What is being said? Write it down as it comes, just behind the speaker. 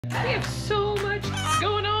We have so much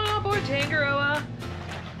going on board Tangaroa.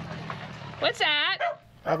 What's that?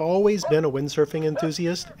 I've always been a windsurfing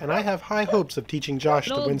enthusiast, and I have high hopes of teaching Josh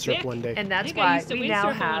to windsurf one day. And that's why we now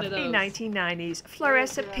have a 1990s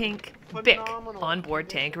fluorescent pink Bic on board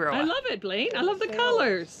Tangaroa. I love it, Blaine. I love the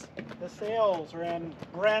colors. The sails are in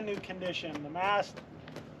brand new condition. The mast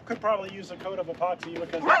could probably use a coat of epoxy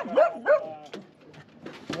because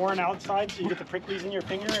it's worn outside, so you get the pricklies in your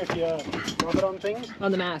finger if you rub it on things.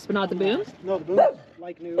 On the mast, but not the boom? No, the boom's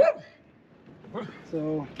like new.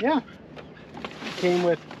 So, yeah. Came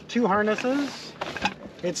with 2 harnesses.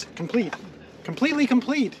 It's complete. Completely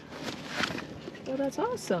complete. Oh, that's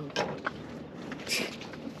awesome.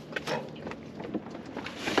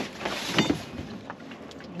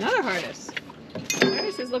 Another harness.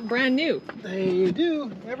 Harnesses look brand new. They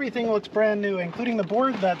do. Everything looks brand new, including the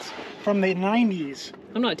board that's from the 90s.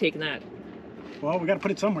 I'm not taking that. Well, we got to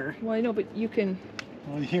put it somewhere. Well, I know, but you can...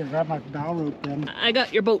 Well, here, grab my bow rope then. I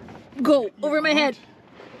got your boat. Go over my head.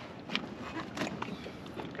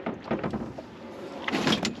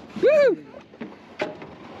 Woo!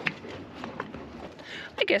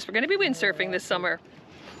 I guess we're going to be windsurfing this summer.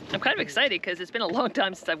 I'm kind of excited because it's been a long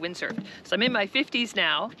time since I've windsurfed. So I'm in my 50s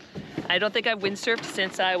now. I don't think I've windsurfed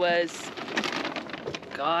since I was,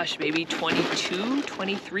 gosh, maybe 22,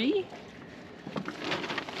 23.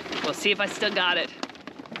 We'll see if I still got it.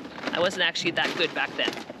 I wasn't actually that good back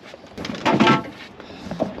then.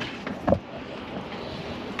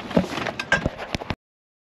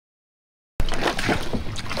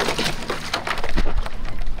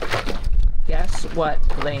 Guess what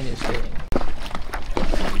Blaine is doing?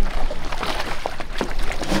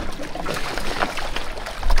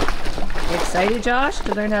 You excited, Josh,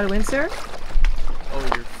 to learn how to windsurf? Oh,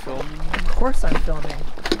 you're filming? Of course I'm filming.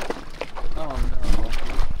 Oh no.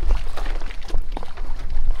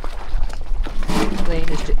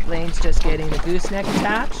 Blaine's just getting the gooseneck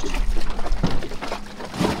attached.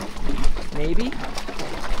 Maybe.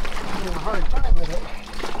 Having a hard time with it.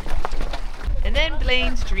 And then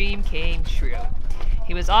Blaine's dream came true.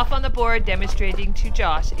 He was off on the board demonstrating to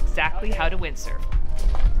Josh exactly how to windsurf.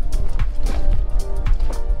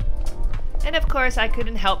 And of course, I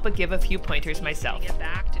couldn't help but give a few pointers myself. Leaning it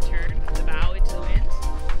back to turn the bow into the wind.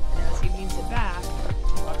 And as he leans it back,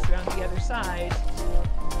 he walks around the other side.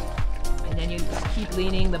 And then you just keep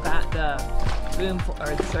leaning the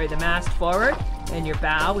mast forward, and your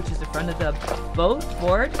bow, which is the front of the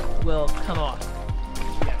board, will come off.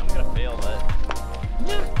 Yeah, I'm gonna fail that.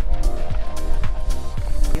 Yeah.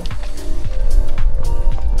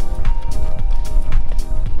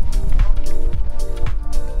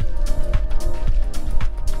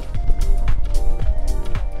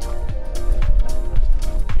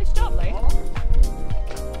 Nice job, Blaine. Come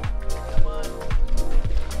on.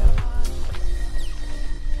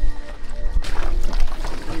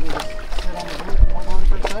 Sit on the boat and hold on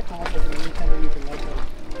for a second. I'll take anything like that.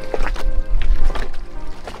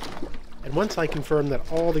 And once I confirmed that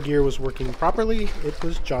all the gear was working properly, it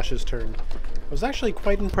was Josh's turn. I was actually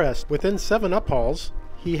quite impressed. Within 7 uphauls,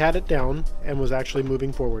 he had it down and was actually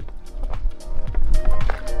moving forward.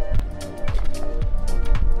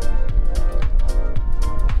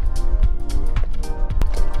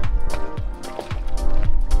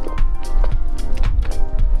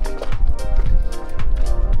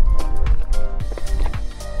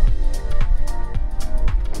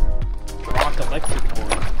 Rock electric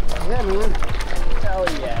board. Yeah, man. Hell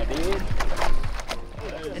yeah, dude.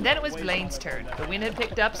 And then it was Blaine's turn. The wind had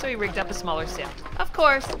picked up, so he rigged up a smaller sail. Of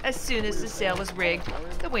course, as soon as the sail was rigged,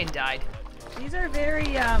 the wind died. These are very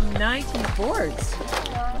 90s boards. Look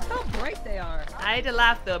how bright they are. I had to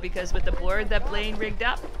laugh though, because with the board that Blaine rigged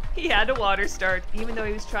up, he had a water start, even though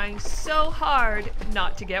he was trying so hard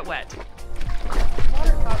not to get wet.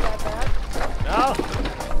 Water's not that bad. No.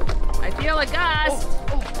 I feel a gust.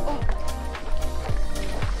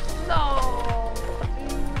 No!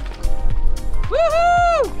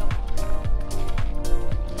 Woohoo!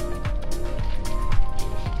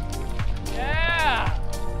 Yeah.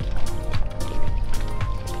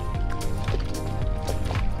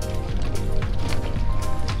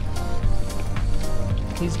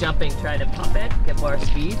 He's jumping, trying to pump it, get more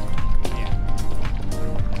speed. Yeah.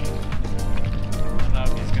 I don't know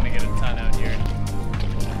if he's gonna get a ton out here.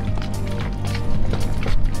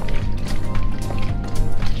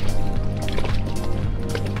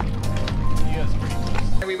 He is pretty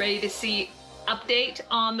close. Are we ready to see update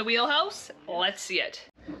on the wheelhouse? Let's see it.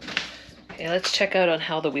 Okay, let's check out on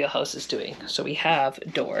how the wheelhouse is doing. So we have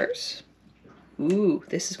doors. Ooh,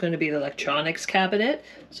 this is going to be the electronics cabinet.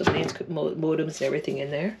 So Blaine's modems and everything in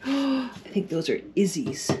there. I think those are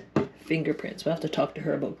Izzy's fingerprints. We'll have to talk to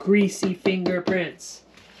her about greasy fingerprints.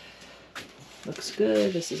 Looks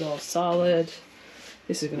good. This is all solid.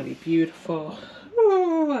 This is going to be beautiful.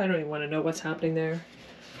 Oh, I don't even want to know what's happening there.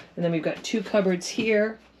 And then we've got 2 cupboards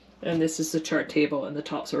here. And this is the chart table, and the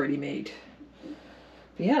top's already made.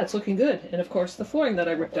 But yeah, it's looking good. And of course, the flooring that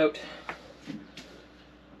I ripped out.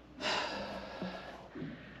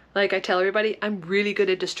 Like I tell everybody, I'm really good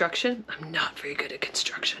at destruction. I'm not very good at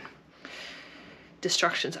construction.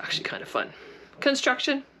 Destruction's actually kind of fun.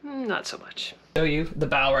 Construction, not so much. Show you the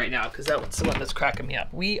bow right now, because that's the one that's cracking me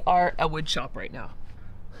up. We are a wood shop right now.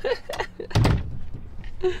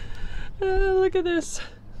 Look at this.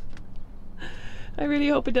 I really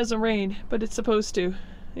hope it doesn't rain, but it's supposed to.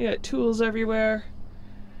 You got tools everywhere.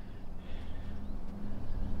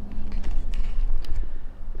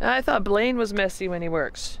 I thought Blaine was messy when he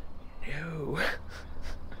works. No.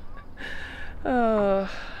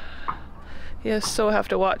 Oh. You so have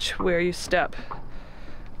to watch where you step.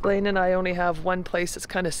 Blaine and I only have one place that's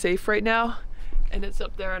kind of safe right now, and it's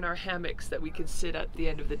up there in our hammocks that we can sit at the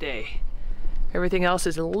end of the day. Everything else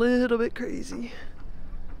is a little bit crazy.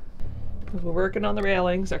 We're working on the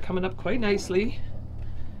railings. They're coming up quite nicely.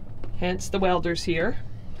 Hence the welders here.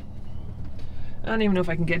 I don't even know if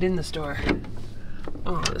I can get in the store.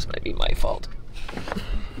 Oh, this might be my fault.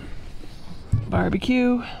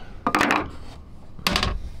 Barbecue.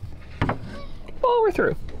 Oh, we're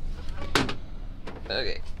through.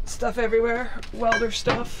 Okay, stuff everywhere. Welder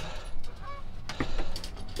stuff.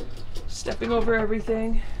 Stepping over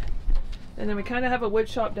everything. And then we kind of have a wood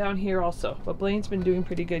shop down here also. But Blaine's been doing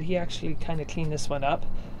pretty good. He actually kind of cleaned this one up.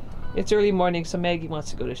 It's early morning, so Maggie wants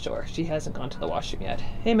to go to shore. She hasn't gone to the washroom yet.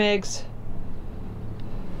 Hey, Megs.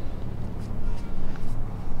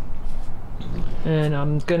 And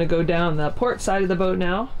I'm gonna go down the port side of the boat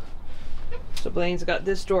now. So Blaine's got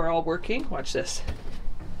this door all working. Watch this.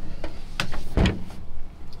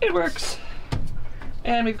 It works.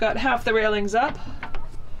 And we've got half the railings up.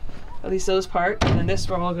 At least those parts. And then this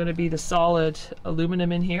we're all gonna be the solid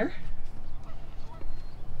aluminum in here.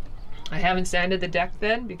 I haven't sanded the deck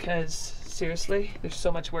then because seriously, there's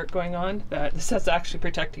so much work going on that this is actually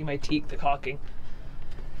protecting my teak, the caulking.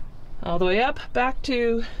 All the way up, back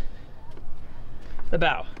to the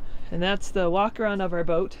bow. And that's the walk around of our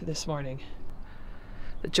boat this morning.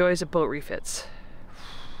 The joys of boat refits.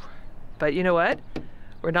 But you know what?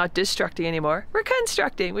 We're not destructing anymore. We're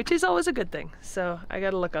constructing, which is always a good thing. So I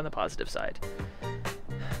gotta look on the positive side.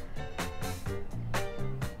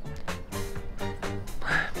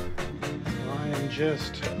 I am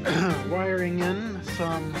just wiring in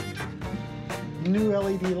some new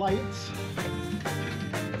LED lights.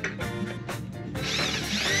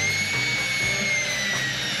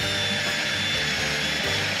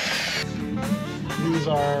 These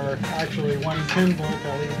are actually 110 volt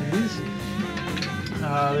LEDs.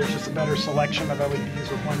 There's just a better selection of LEDs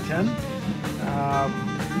with 110.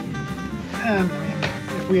 And I mean,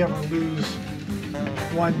 if we ever lose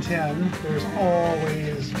 110, there's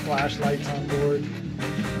always flashlights on board.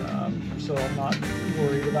 So I'm not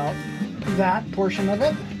worried about that portion of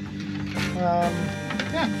it.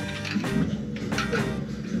 Yeah.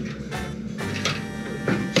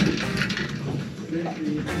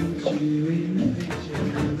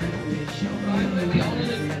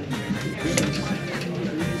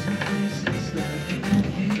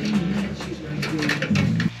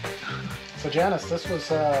 So Janice, this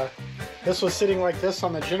was sitting like this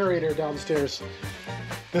on the generator downstairs.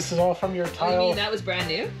 This is all from your tile. You mean that was brand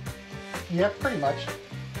new? Yep, pretty much.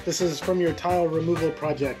 This is from your tile removal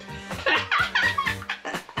project.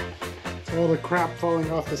 All the crap falling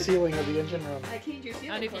off the ceiling of the engine room. I cleaned your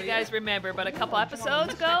ceiling. And if you guys remember, but a couple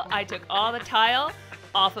episodes ago, I took all the tile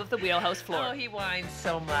off of the wheelhouse floor. Oh, he whines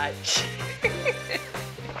so much.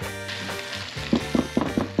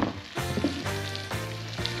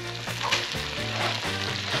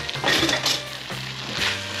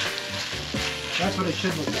 That's what it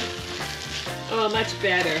should look like. Oh, much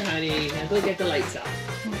better, honey. Now go get the lights off.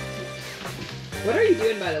 What are you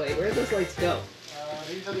doing, by the way? Where did those lights go?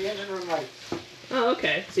 These are the engine room lights. Oh,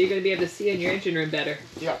 okay. So you're going to be able to see in your engine room better.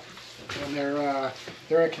 Yeah. And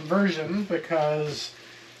they're a conversion because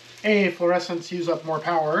A, fluorescents use up more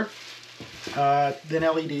power than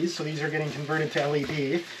LEDs, so these are getting converted to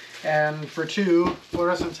LED. And for 2,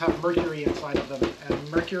 fluorescents have mercury inside of them,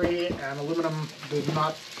 and mercury and aluminum do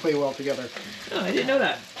not play well together. Oh, I didn't know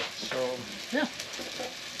that. So, yeah.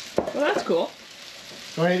 Well, that's cool.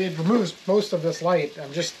 So it removes most of this light.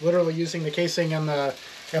 I'm just literally using the casing and the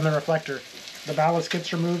reflector. The ballast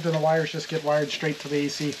gets removed and the wires just get wired straight to the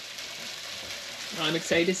AC. I'm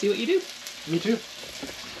excited to see what you do. Me too.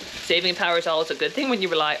 Saving power is always a good thing when you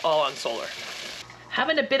rely all on solar.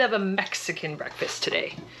 Having a bit of a Mexican breakfast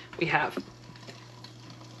today. We have,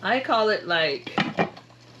 I call it like,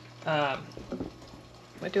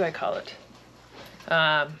 what do I call it?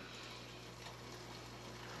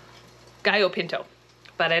 Gallo pinto.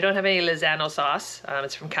 But I don't have any Lizano sauce.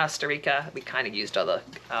 It's from Costa Rica. We kind of used all the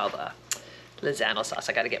Lizano sauce.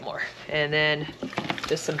 I got to get more. And then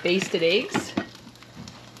just some basted eggs.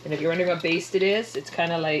 And if you're wondering what basted is, it's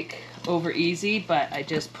kind of like over easy, but I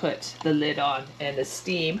just put the lid on and the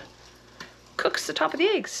steam cooks the top of the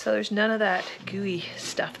eggs. So there's none of that gooey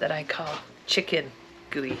stuff that I call chicken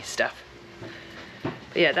gooey stuff. But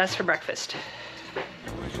yeah, that's for breakfast.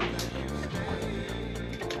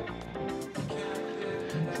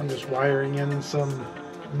 I'm just wiring in some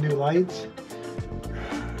new lights.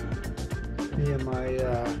 Me and my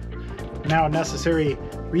now necessary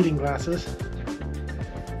reading glasses.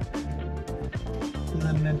 And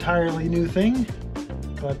then an entirely new thing,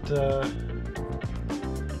 but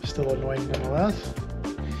still annoying nonetheless.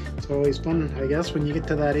 It's always fun, I guess, when you get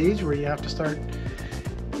to that age where you have to start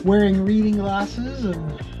wearing reading glasses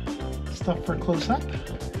and stuff for close-up.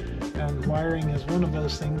 And wiring is one of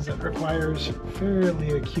those things that requires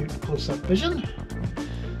fairly acute close-up vision.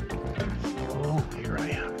 So here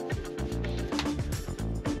I am.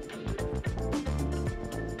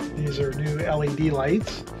 These are new LED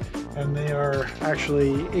lights, and they are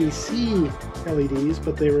actually AC LEDs,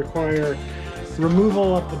 but they require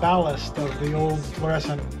removal of the ballast of the old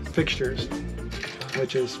fluorescent fixtures,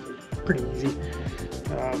 which is pretty easy.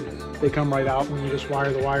 They come right out and you just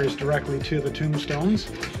wire the wires directly to the tombstones.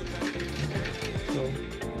 So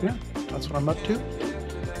yeah, that's what I'm up to.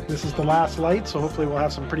 This is the last light, so hopefully we'll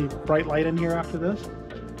have some pretty bright light in here after this.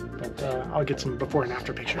 But I'll get some before and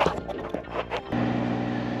after pictures.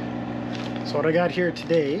 So what I got here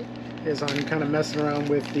today is I'm kind of messing around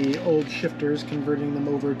with the old shifters, converting them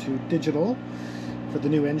over to digital for the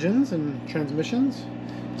new engines and transmissions.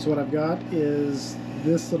 So what I've got is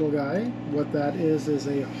this little guy. What that is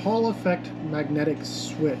a Hall effect magnetic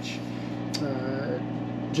switch.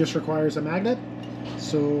 Just requires a magnet.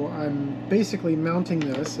 So I'm basically mounting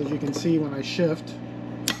this. As you can see, when I shift,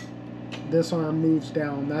 this arm moves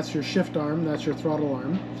down. That's your shift arm, that's your throttle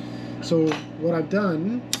arm. So what I've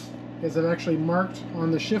done is I've actually marked on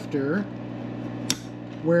the shifter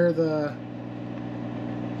where the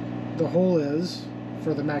hole is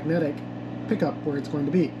for the magnetic pickup, where it's going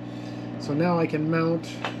to be. So now I can mount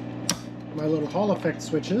my little Hall effect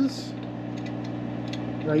switches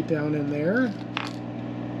right down in there,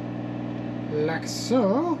 like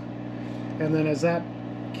so. And then as that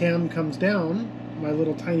cam comes down, my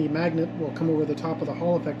little tiny magnet will come over the top of the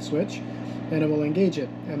Hall effect switch and it will engage it.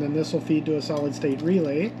 And then this will feed to a solid state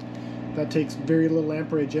relay that takes very little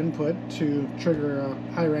amperage input to trigger a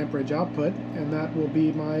higher amperage output, and that will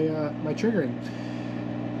be my my triggering.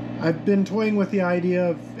 I've been toying with the idea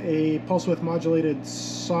of a pulse width modulated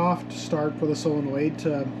soft start for the solenoid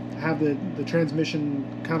to have the transmission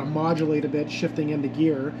kind of modulate a bit, shifting into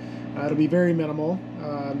gear. It'll be very minimal.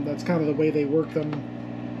 That's kind of the way they work them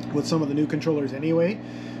with some of the new controllers anyway,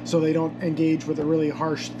 so they don't engage with a really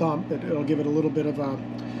harsh thump. It'll give it a little bit of a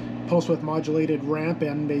pulse width modulated ramp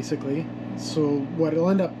end, basically. So what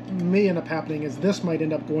may end up happening is this might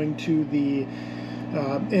end up going to the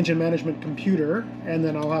engine management computer, and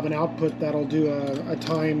then I'll have an output that'll do a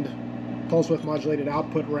timed pulse width modulated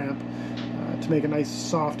output ramp to make a nice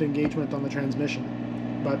soft engagement on the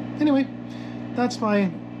transmission. But anyway, that's my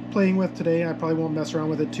playing with today. I probably won't mess around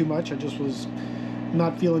with it too much. I just was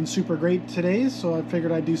not feeling super great today, so I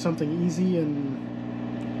figured I'd do something easy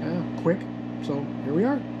and quick. So here we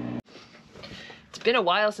are. It's been a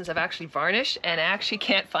while since I've actually varnished, and I actually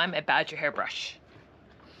can't find my Badger hairbrush.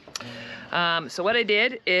 So what I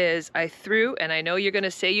did is I threw, and I know you're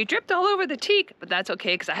gonna say you dripped all over the teak, but that's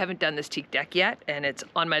okay because I haven't done this teak deck yet, and it's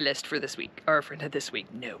on my list for this week, or for this week,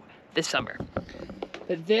 no, this summer.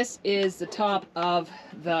 But this is the top of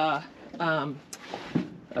the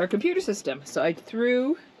our computer system. So I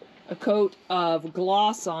threw a coat of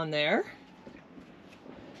gloss on there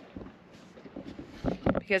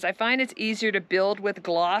because I find it's easier to build with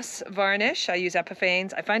gloss varnish. I use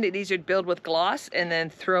Epiphanes. I find it easier to build with gloss and then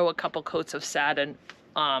throw a couple coats of satin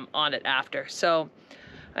on it after. So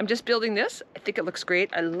I'm just building this. I think it looks great.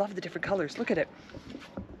 I love the different colors. Look at it.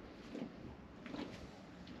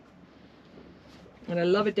 And I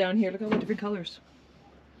love it down here. Look at all the different colors.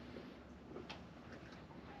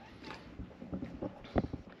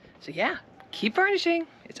 So yeah, keep varnishing.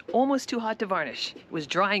 It's almost too hot to varnish. It was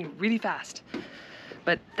drying really fast.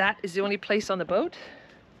 But that is the only place on the boat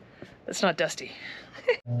that's not dusty.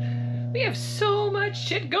 We We have so much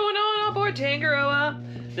shit going on board Tangaroa.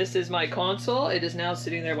 This is my console. It is now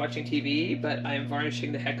sitting there watching TV, but I am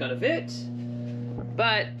varnishing the heck out of it.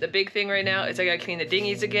 But the big thing right now is I gotta clean the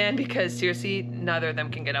dinghies again because seriously, neither of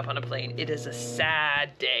them can get up on a plane. It is a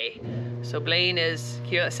sad day. So Blaine is,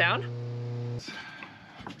 hear that sound?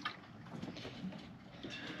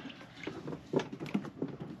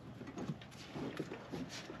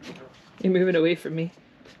 You're moving away from me.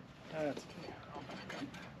 That's okay. I'll back up.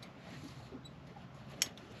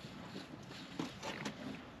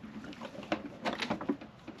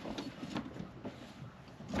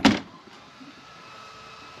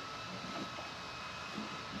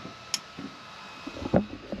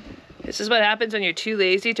 This is what happens when you're too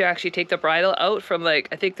lazy to actually take the bridle out from, like,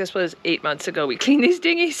 I think this was 8 months ago we cleaned these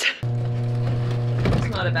dinghies. It's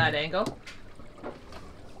not a bad angle.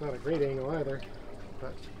 Not a great angle either,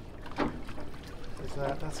 but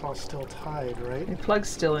that's all still tied, right? The plug's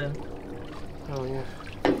still in. Oh yeah.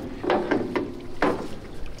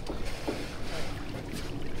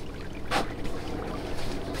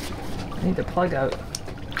 I need the plug out.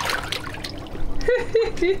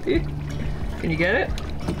 Can you get it?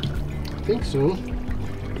 I think so.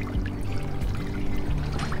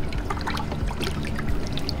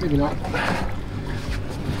 Maybe not.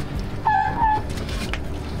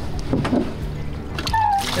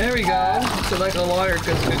 There we go. So like the water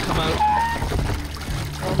could come out.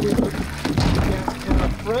 I'll be able to gas can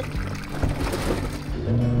up front.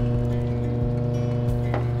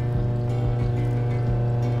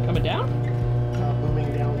 Coming down?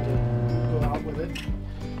 Booming down to go out with it.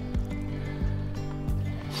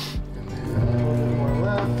 And then a little bit more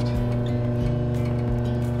left.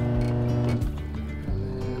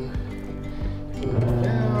 And then a little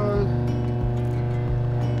down.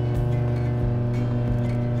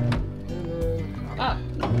 And then Up.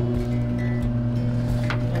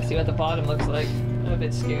 Let's see what the bottom looks like. I'm a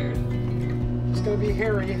bit scared. it's gonna be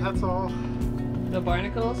hairy, that's all. No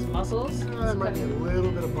barnacles? Mussels? There might be a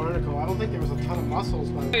little bit of barnacle. I don't think there was a ton of mussels,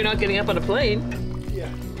 but You're not getting up on a plane. yeah.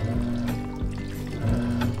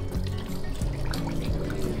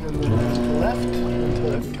 And then to the left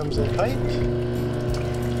until it comes in tight.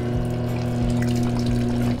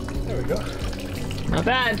 There we go. Not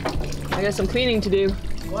bad. I got some cleaning to do.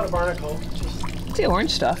 A lot of barnacle, just It's the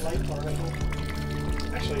orange stuff. light barnacle.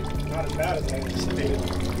 Actually, not as bad as I anticipated.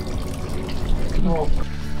 Oh.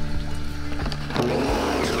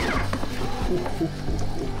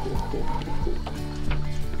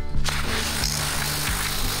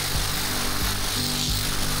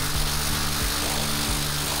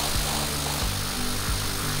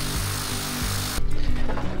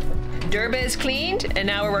 Durba is cleaned, and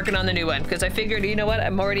now we're working on the new one because I figured, you know what,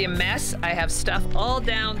 I'm already a mess. I have stuff all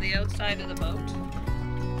down the outside of the boat.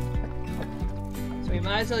 So we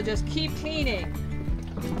might as well just keep cleaning.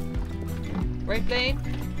 Right, Blaine?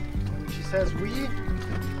 She says we.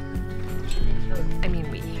 I mean,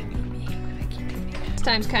 we. I keep cleaning. This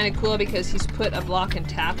time's kind of cool because he's put a block and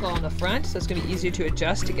tackle on the front, so it's going to be easier to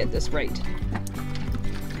adjust to get this right.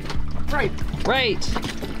 Right. Right.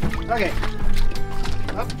 Okay.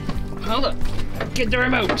 Up. Hold up. Get the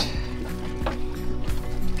remote.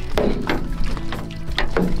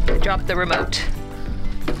 Drop the remote.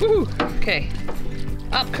 Woo! Okay.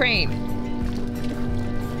 Up crane.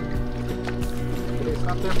 Okay,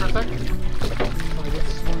 stop there for a second. While I get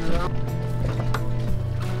this one around.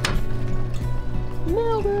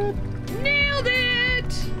 Nailed it! Nailed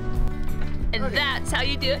it! And that's how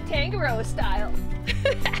you do it Tangaroa style.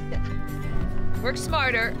 Work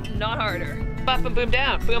smarter, not harder. Up and boom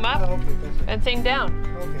down, boom up, Oh, okay, gotcha. and thing down.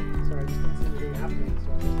 Okay, sorry, I just didn't see anything happening,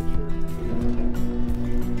 so I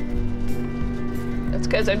wasn't That's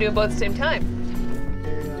because I'm doing both at the same time.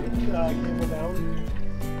 sure. Okay, cable down.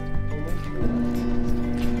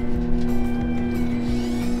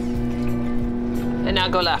 And now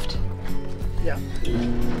go left. Yeah.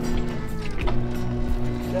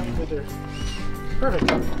 Yeah, good there. Perfect.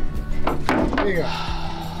 There you go.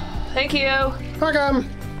 Thank you. Welcome.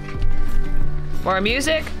 More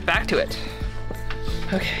music, back to it.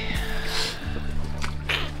 Okay.